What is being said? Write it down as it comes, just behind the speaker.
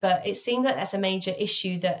But it seemed that that's a major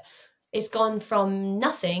issue, that it's gone from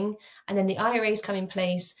nothing, and then the IRA's come in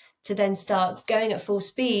place to then start going at full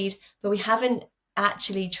speed, but we haven't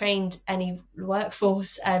actually trained any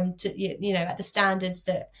workforce to at the standards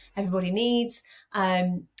that everybody needs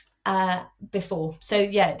before. So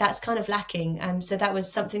yeah, that's kind of lacking. So that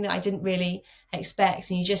was something that I didn't really expect,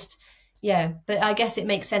 and you just but I guess it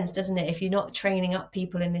makes sense, doesn't it? If you're not training up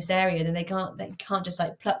people in this area, then they can't just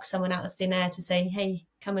like pluck someone out of thin air to say, hey,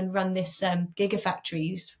 come and run this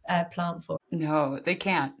gigafactories plant for. No, they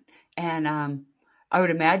can't. And I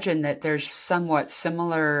would imagine that there's somewhat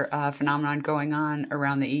similar phenomenon going on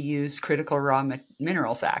around the EU's Critical Raw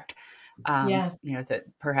Minerals Act. Yeah. That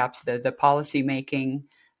perhaps the policy making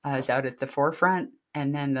is out at the forefront,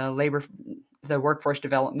 and then the workforce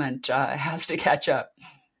development has to catch up.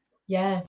 Yeah,